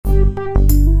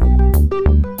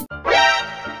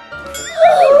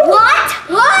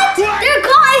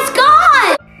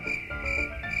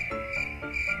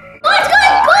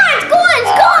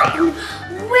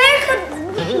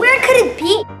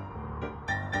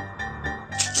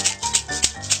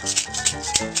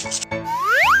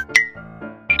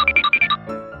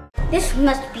This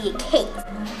must be a cake.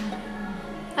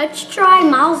 Let's try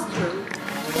mouse room.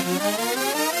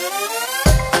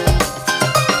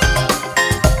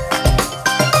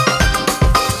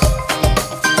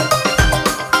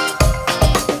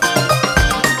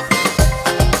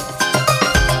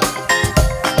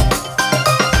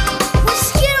 We're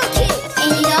Skittle Kids, and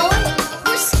you know what?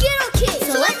 We're Skittle Kids,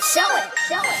 so let's show it.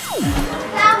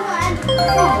 That one.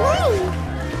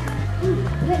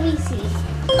 Let me see.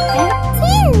 That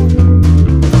one.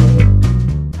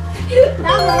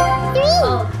 3.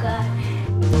 Oh god.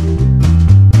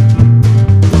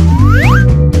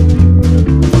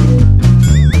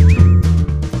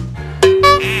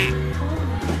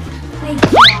 Wait,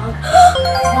 vlog.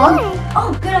 Vlog?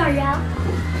 Oh, good, Ariel.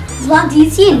 Vlog, do you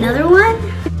see another one?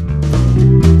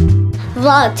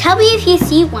 Vlog, tell me if you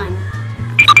see one.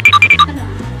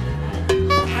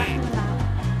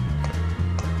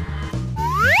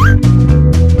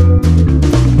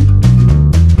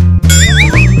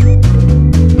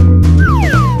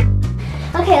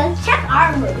 Okay, let's check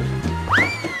our room.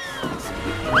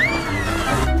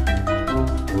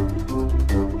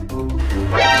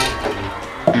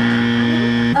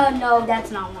 Oh no,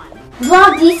 that's not one.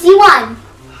 Vlog, do you see one?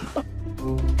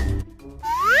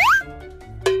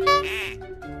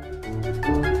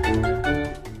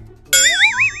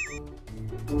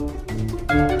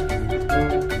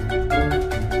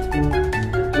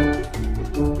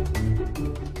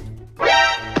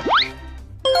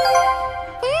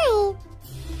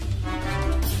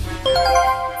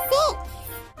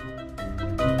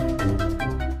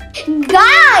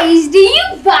 Guys, do you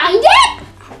find it?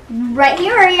 Right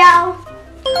here, Ariel.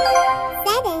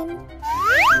 7.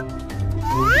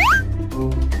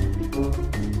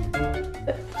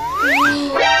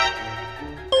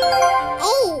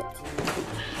 8.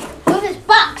 Move this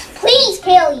box, please,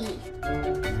 Kaylee.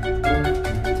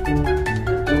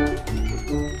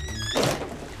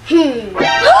 Hmm.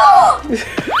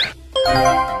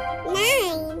 9.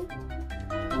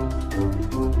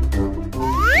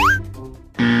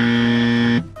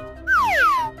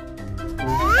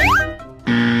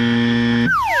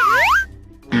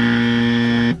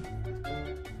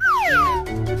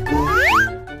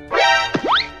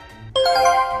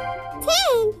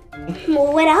 10. Well,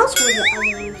 what else would the other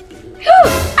ones be?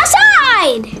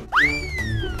 Aside!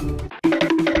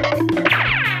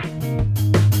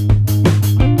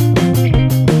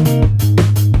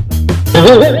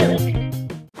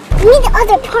 We need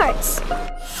other parts.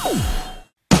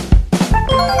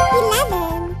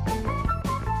 11.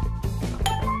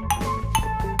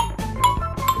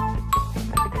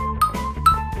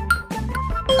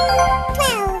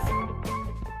 12.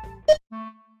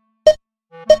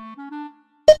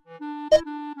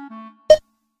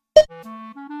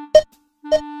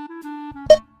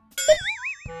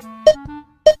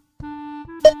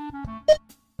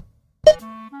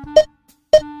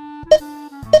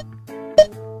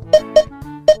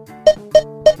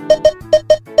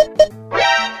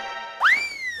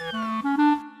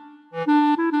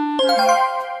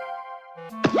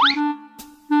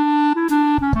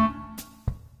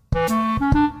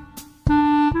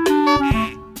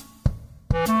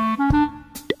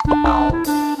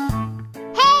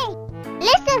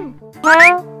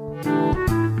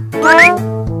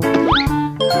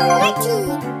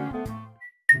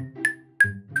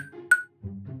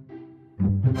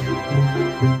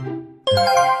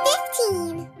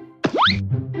 15.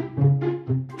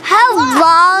 Hello,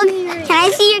 vlog. Can I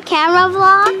see your camera,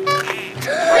 vlog?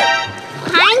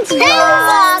 Hi,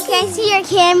 vlog. Can I see your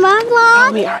camera,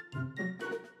 vlog?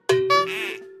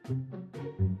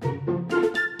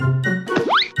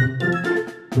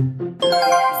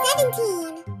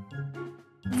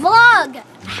 Vlog,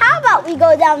 how about we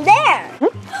go down there?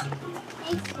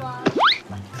 Thanks, vlog.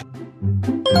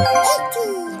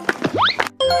 18.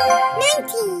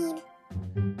 19.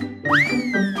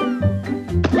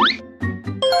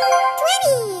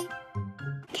 20.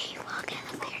 Okay, vlog, I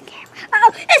look at your camera. Oh,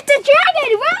 it's the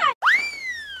dragon! Run!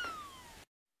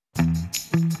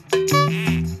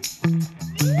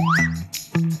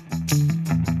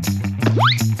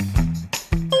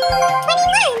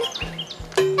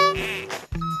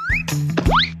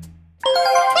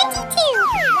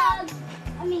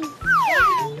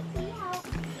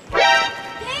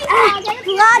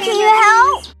 Vlog, can you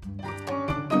help?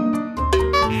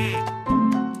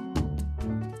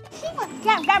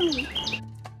 Grab me.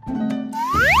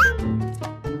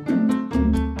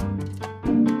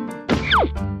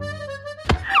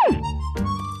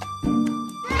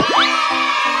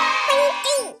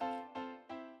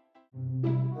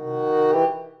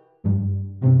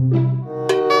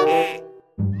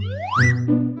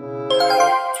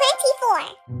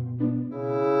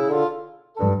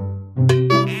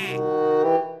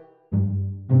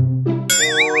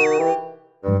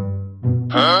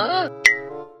 43.